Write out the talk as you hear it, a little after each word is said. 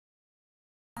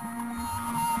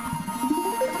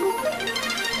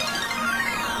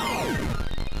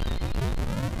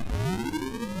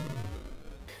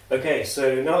Okay,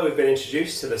 so now that we've been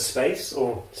introduced to the space,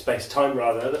 or space-time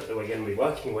rather, that we're going to be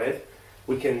working with,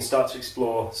 we can start to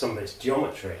explore some of its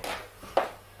geometry.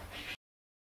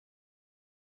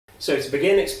 So to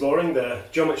begin exploring the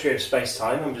geometry of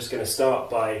space-time, I'm just going to start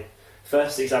by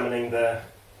first examining the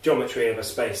geometry of a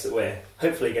space that we're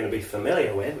hopefully going to be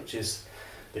familiar with, which is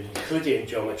the Euclidean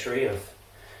geometry of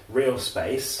real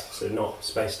space, so not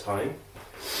space-time.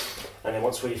 And then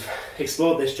once we've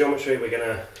explored this geometry, we're going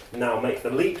to now make the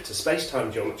leap to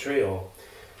space-time geometry, or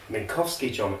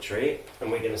Minkowski geometry,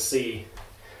 and we're going to see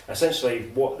essentially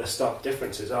what the stark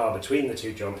differences are between the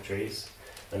two geometries,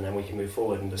 and then we can move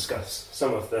forward and discuss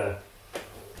some of the...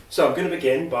 So I'm going to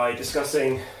begin by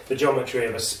discussing the geometry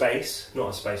of a space, not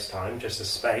a space-time, just a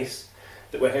space,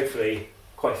 that we're hopefully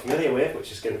quite familiar with,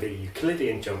 which is going to be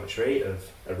Euclidean geometry of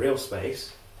a real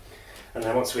space. And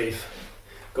then once we've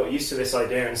got used to this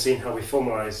idea and seen how we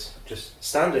formalise just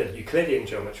standard Euclidean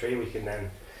geometry, we can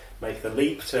then make the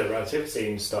leap to relativity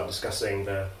and start discussing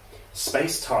the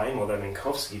space-time, or the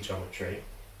Minkowski geometry.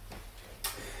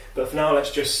 But for now,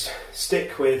 let's just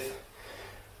stick with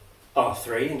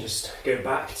R3 and just go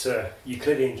back to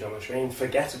Euclidean geometry and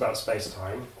forget about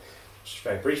space-time, just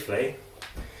very briefly.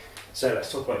 So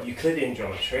let's talk about Euclidean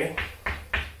geometry.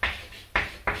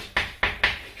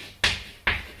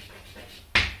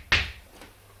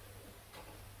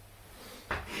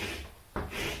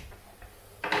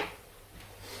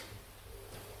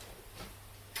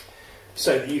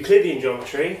 So the Euclidean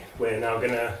geometry, we're now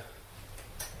going to...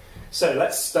 So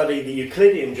let's study the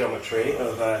Euclidean geometry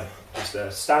of just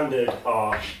a standard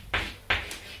R.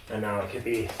 And now it could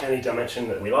be any dimension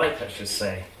that we like, let's just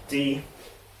say D.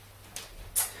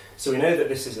 So we know that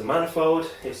this is a manifold.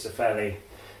 It's a fairly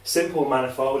simple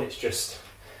manifold. It's just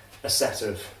a set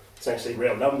of essentially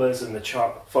real numbers, and the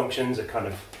chart functions are kind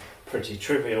of pretty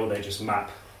trivial. They just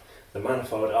map the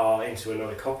manifold R into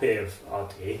another copy of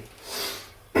RD.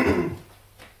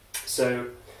 So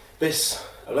this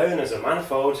alone as a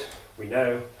manifold, we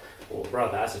know, or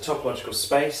rather as a topological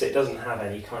space, it doesn't have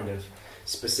any kind of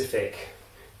specific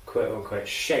quote-unquote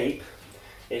shape.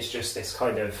 It's just this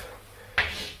kind of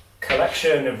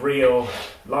collection of real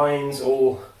lines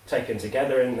all taken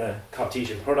together in the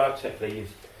Cartesian product. Hopefully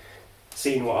you've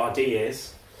seen what RD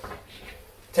is.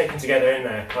 Taken together in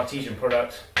the Cartesian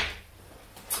product.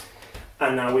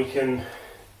 And now we can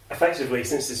effectively,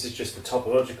 since this is just a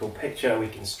topological picture, we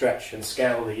can stretch and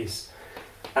scale these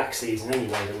axes in any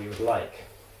way that we would like.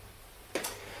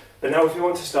 But now if we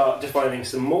want to start defining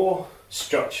some more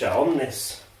structure on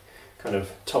this kind of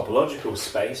topological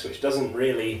space, which doesn't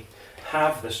really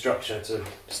have the structure to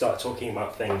start talking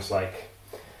about things like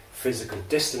physical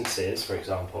distances, for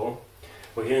example,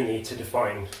 we're going to need to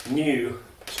define new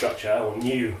structure or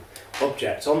new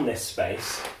objects on this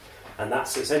space, and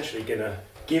that's essentially going to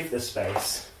give the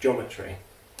space geometry.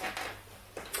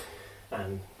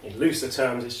 And in looser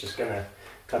terms, it's just going to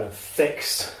kind of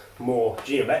fix more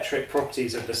geometric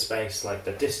properties of the space, like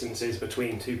the distances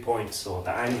between 2 points or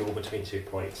the angle between 2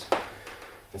 points.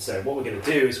 And so what we're going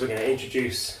to do is we're going to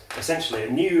introduce essentially a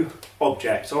new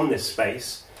object on this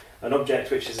space, an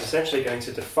object which is essentially going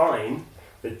to define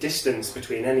the distance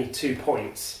between any 2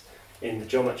 points in the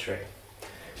geometry.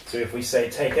 So if we say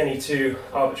take any two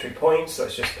arbitrary points,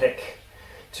 let's just pick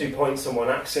 2 points on one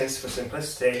axis for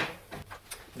simplicity.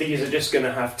 These are just going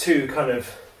to have two kind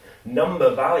of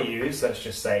number values, let's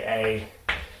just say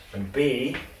A and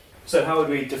B. So how would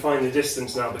we define the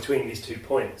distance now between these 2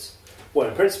 points? Well,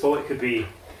 in principle, it could be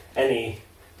any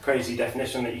crazy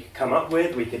definition that you could come up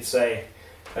with. We could say,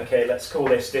 okay, let's call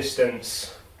this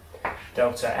distance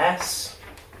delta S.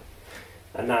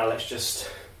 And now let's just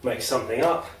make something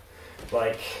up,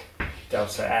 like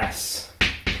delta S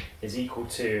is equal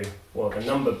to, well, the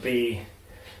number B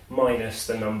minus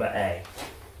the number A.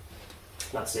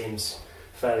 That seems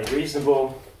fairly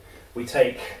reasonable. We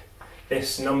take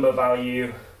this number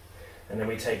value, and then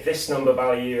we take this number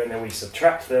value, and then we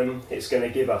subtract them. It's going to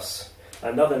give us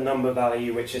another number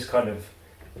value which is kind of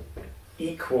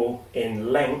equal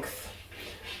in length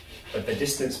of the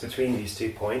distance between these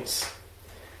 2 points,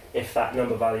 if that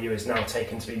number value is now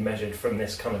taken to be measured from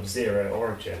this kind of zero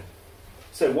origin.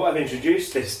 So what I've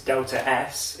introduced, this delta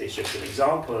S, is just an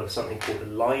example of something called a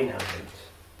line element.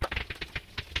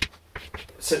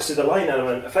 So the line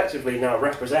element effectively now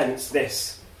represents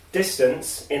this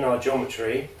distance in our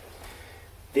geometry.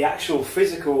 The actual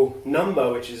physical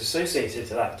number which is associated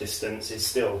to that distance is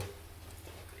still,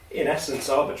 in essence,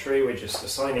 arbitrary. We're just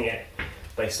assigning it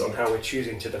based on how we're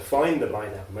choosing to define the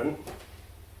line element.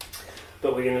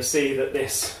 But we're going to see that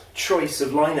this choice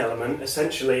of line element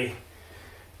essentially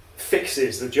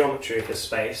fixes the geometry of the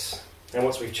space, and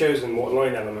once we've chosen what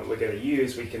line element we're going to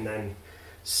use, we can then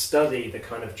study the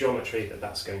kind of geometry that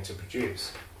that's going to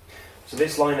produce. So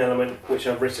this line element which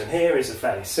I've written here is a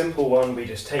fairly simple one. We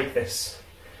just take this,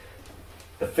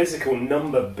 the physical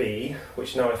number b,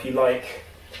 which now if you like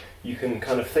you can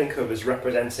kind of think of as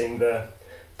representing the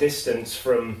distance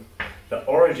from the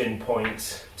origin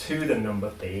point to the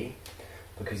number b,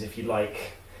 because if you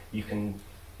like you can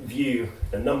view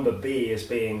the number b as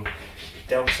being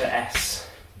delta s.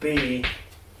 B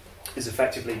is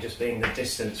effectively just being the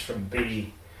distance from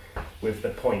b with the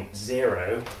point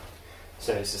 0,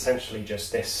 so it's essentially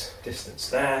just this distance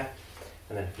there,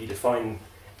 and then if you define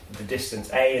the distance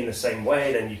a in the same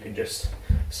way, then you can just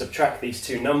subtract these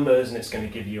two numbers and it's going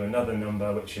to give you another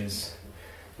number which is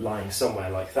lying somewhere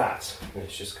like that. And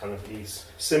it's just kind of these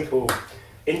simple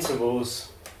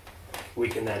intervals. We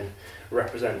can then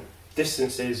represent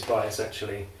distances by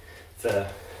essentially the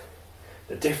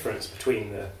difference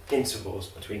between the intervals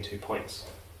between 2 points.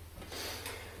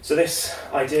 So this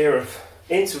idea of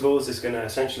intervals is going to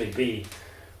essentially be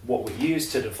what we use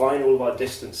to define all of our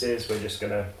distances. We're just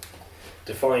going to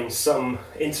define some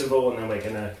interval and then we're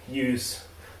going to use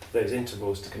those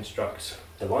intervals to construct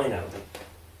the line element.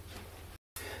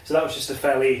 So that was just a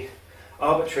fairly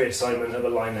arbitrary assignment of a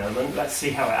line element. Let's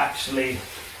see how it actually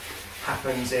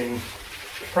happens in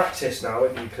practice now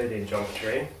with Euclidean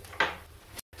geometry.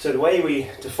 So the way we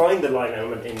define the line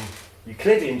element in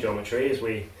Euclidean geometry is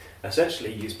we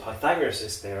essentially use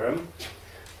Pythagoras' theorem,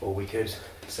 or we could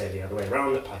say the other way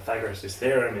around, that Pythagoras'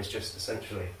 theorem is just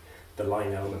essentially the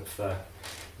line element for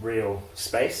real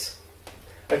space.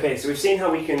 Okay, so we've seen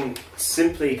how we can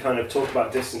simply kind of talk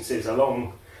about distances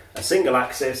along a single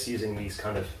axis using these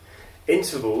kind of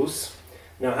intervals.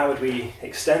 Now how would we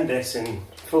extend this in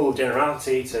full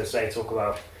generality to, say, talk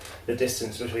about the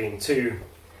distance between two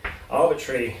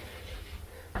arbitrary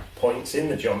points in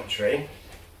the geometry?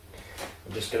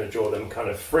 I'm just going to draw them kind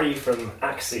of free from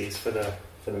axes for the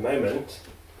moment.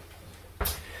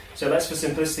 So let's, for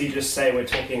simplicity, just say we're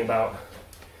talking about,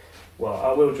 well,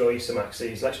 I will draw you some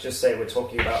axes. Let's just say we're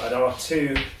talking about an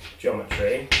R2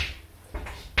 geometry,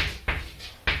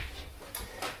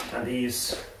 and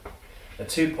these are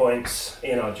 2 points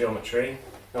in our geometry.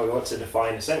 Now we want to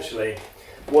define essentially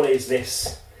what is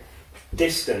this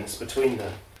distance between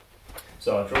them.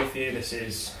 So I'll draw for you, this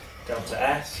is delta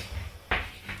S.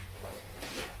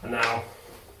 And now,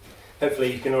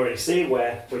 hopefully you can already see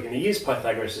where we're going to use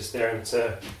Pythagoras' theorem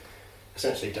to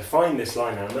essentially define this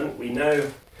line element. We know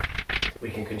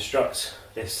we can construct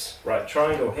this right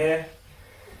triangle here,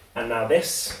 and now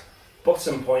this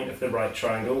bottom point of the right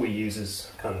triangle we use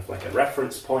as kind of like a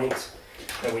reference point,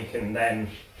 and we can then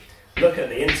look at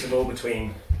the interval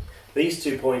between these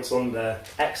 2 points on the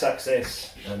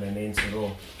x-axis and then the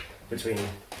interval between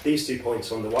these 2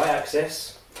 points on the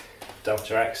y-axis,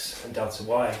 delta x and delta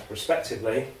y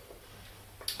respectively,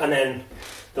 and then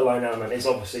the line element is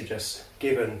obviously just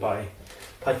given by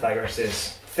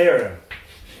Pythagoras' theorem.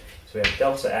 So we have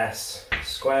delta s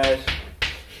squared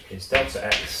is delta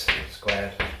x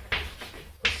squared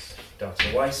plus delta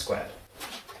y squared.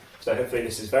 So hopefully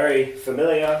this is very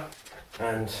familiar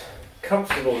and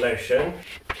comfortable notion.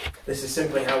 This is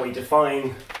simply how we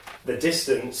define the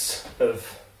distance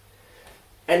of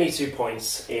any 2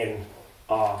 points in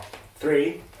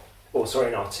R3, or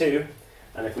sorry, in R2,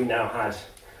 and if we now had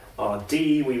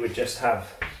RD, we would just have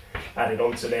added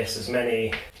onto this as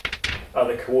many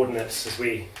other coordinates as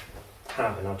we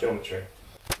have in our geometry.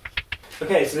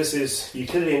 Okay, so this is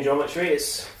Euclidean geometry.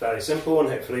 It's fairly simple and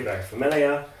hopefully very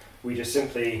familiar. We just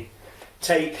simply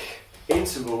take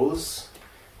intervals,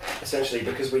 essentially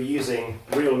because we're using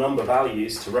real number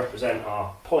values to represent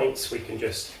our points, we can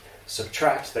just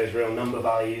subtract those real number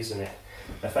values and it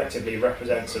effectively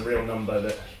represents a real number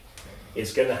that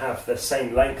is going to have the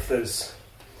same length as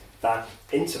that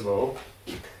interval.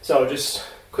 So I'll just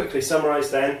quickly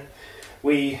summarise then.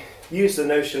 We use the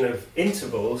notion of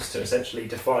intervals to essentially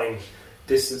define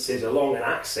distances along an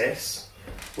axis.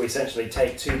 We essentially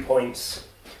take 2 points,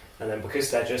 and then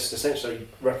because they're just essentially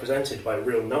represented by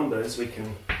real numbers, we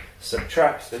can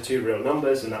subtract the two real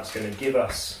numbers, and that's going to give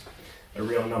us a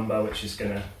real number which is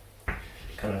going to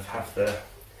kind of have the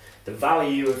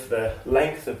value of the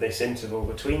length of this interval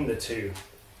between the 2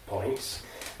 points.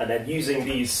 And then using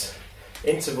these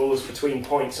intervals between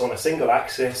points on a single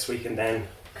axis, we can then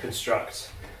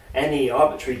construct any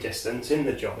arbitrary distance in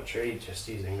the geometry just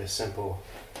using this simple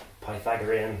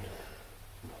Pythagorean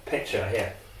picture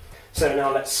here. So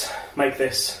now let's make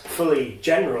this fully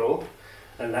general,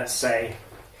 and let's say,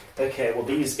 okay, well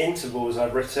these intervals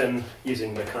I've written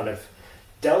using the kind of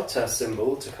delta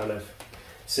symbol to kind of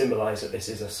symbolize that this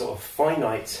is a sort of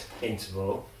finite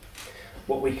interval,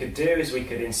 what we could do is we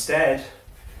could instead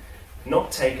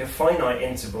not take a finite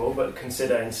interval, but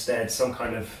consider instead some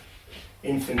kind of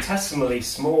infinitesimally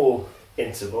small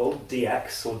interval,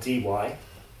 dx or dy.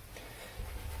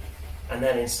 And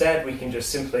then instead we can just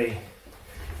simply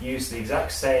use the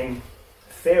exact same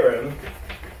theorem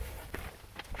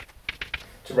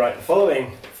to write the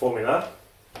following formula,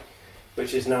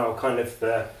 which is now kind of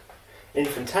the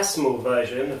infinitesimal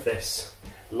version of this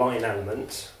line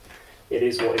element. It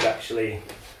is what is actually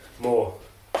more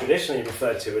traditionally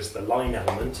referred to as the line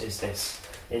element, is this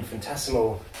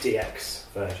infinitesimal dx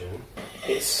version.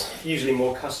 It's usually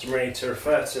more customary to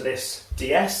refer to this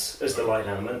ds as the line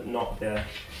element, not the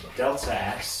delta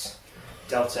s.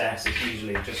 Delta s is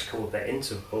usually just called the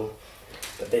interval,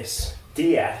 but this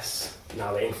ds,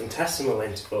 now the infinitesimal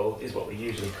interval, is what we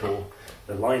usually call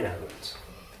the line element.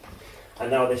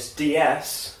 And now this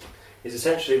ds is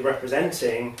essentially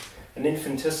representing an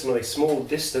infinitesimally small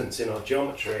distance in our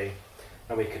geometry,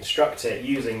 and we construct it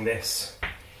using this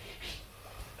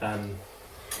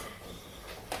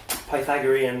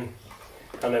Pythagorean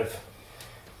kind of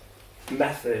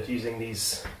method, using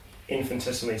these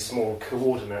infinitesimally small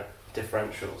coordinate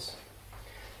differentials.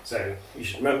 So you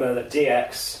should remember that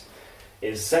dx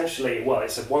is essentially, well,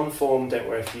 it's a one form, don't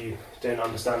worry if you don't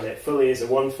understand it fully, is a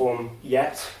one form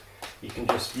yet. You can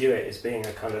just view it as being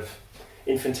a kind of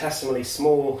infinitesimally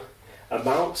small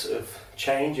amount of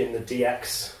change in the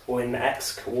dx or in the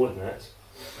x coordinate.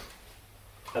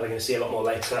 And we're going to see a lot more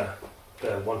later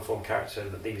the one form character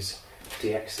that these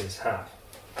dx's have.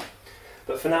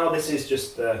 But for now, this is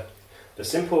just the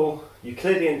simple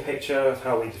Euclidean picture of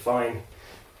how we define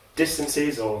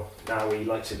distances, or now we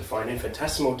like to define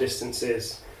infinitesimal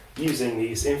distances, using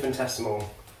these infinitesimal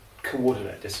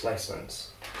coordinate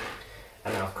displacements.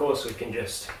 And now, of course, we can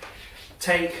just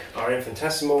take our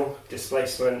infinitesimal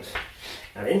displacement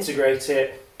and integrate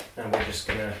it, and we're just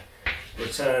going to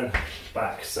return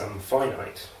back some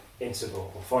finite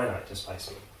interval or finite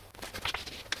displacement.